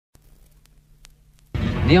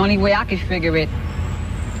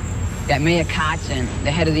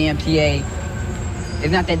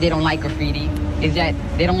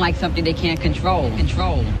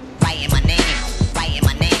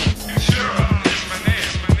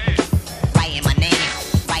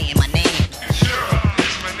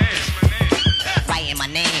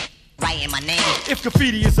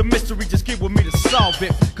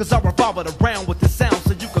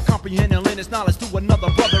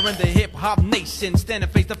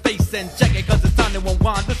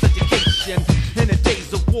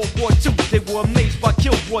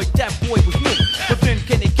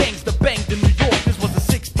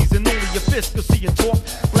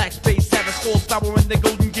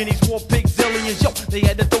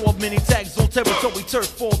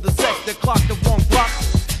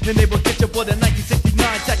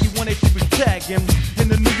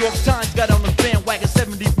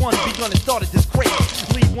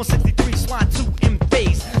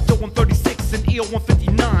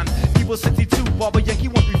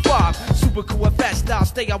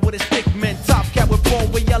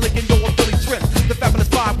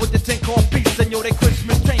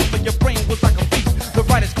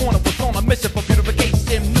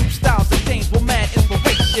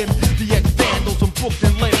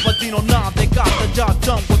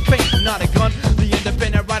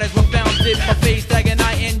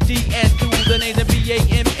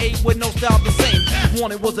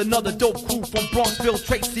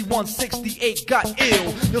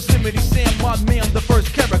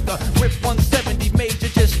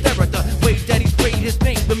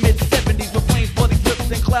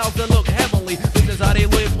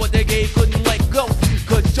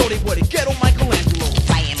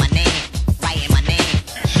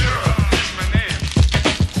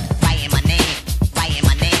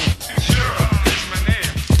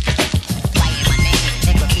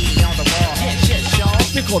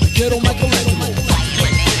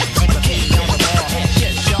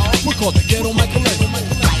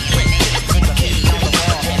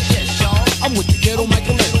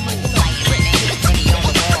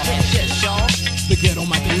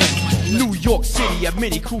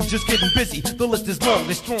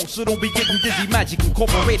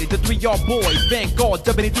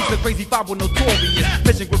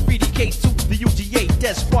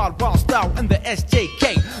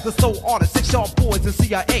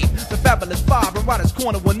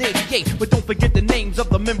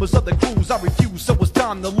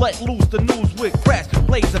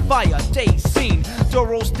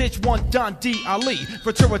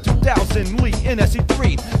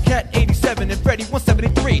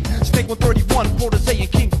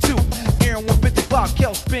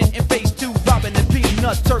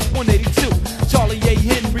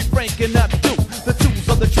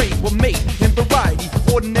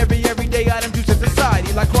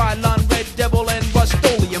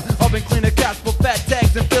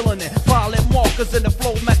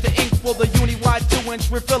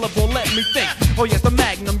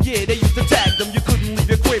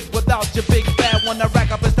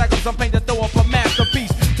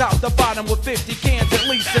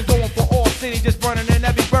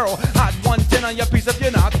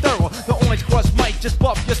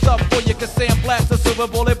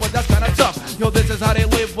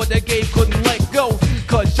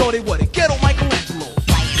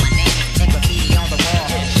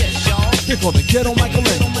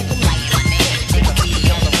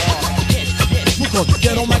We call the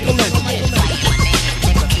Ghetto Michelangelo.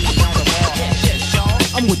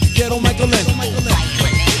 I'm with the Ghetto Michelangelo.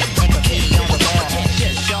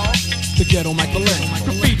 The Ghetto Michelangelo.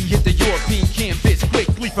 Graffiti hit the European canvas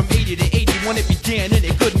quickly from 80 to 81 it began and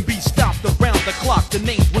it couldn't be stopped around the clock. The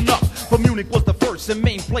names went up, but Munich was the first and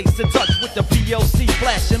main place in touch with the PLC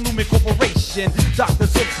Flash and Lumen Corporation. Dr.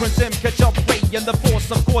 Zook, Prince M, Catch Up Ray, and the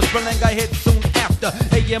Force, of course, Berlanga hit soon after.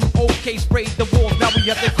 AMOK sprayed the walls, now we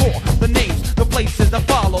have the core, the names, the places that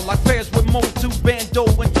follow, like pairs with Motu, Bando,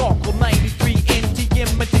 and Darko, 93,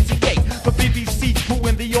 NTM, and TCA, the BBC crew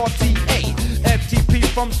and the RTA, FTP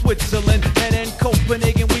from Switzerland, and in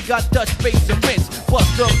Copenhagen we got Dutch bass and Rinse,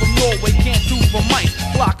 Buster from Norway, Can't Do from Mainz,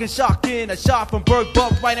 Block and Shock in, a shot from Berg,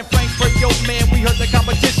 Bug, right in Frankfurt, yo man, we heard the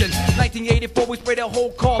competition, 1984 we sprayed a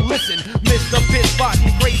whole car, listen, Mr. Piss,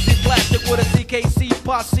 Botany, Crazy Plastic with a CKC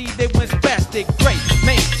posse, they went spastic, great,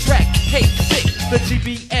 main track, hey, sick, the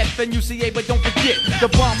GBF and UCA, but don't forget, the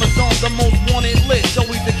bomber's on the most wanted list,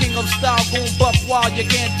 always the king of style, boom, buck wild, you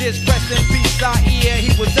can't diss, rest in peace, yeah,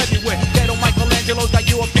 he was everywhere, Ghetto Michelangelo got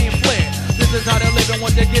European flair, this is how they're living,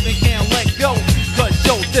 what they're giving, can't let go, cause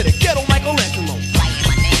show to the Ghetto Michelangelo.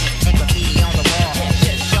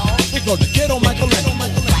 We go to Ghetto Michelangelo.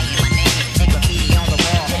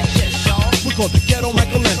 called the Ghetto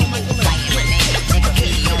Michelangelo.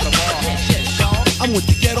 I'm with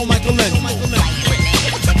the Ghetto Michelangelo.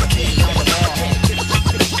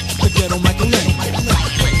 The Ghetto Michelangelo.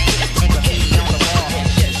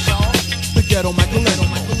 The Ghetto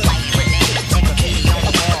Michelangelo.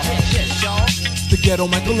 The Ghetto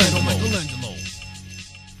Michelangelo.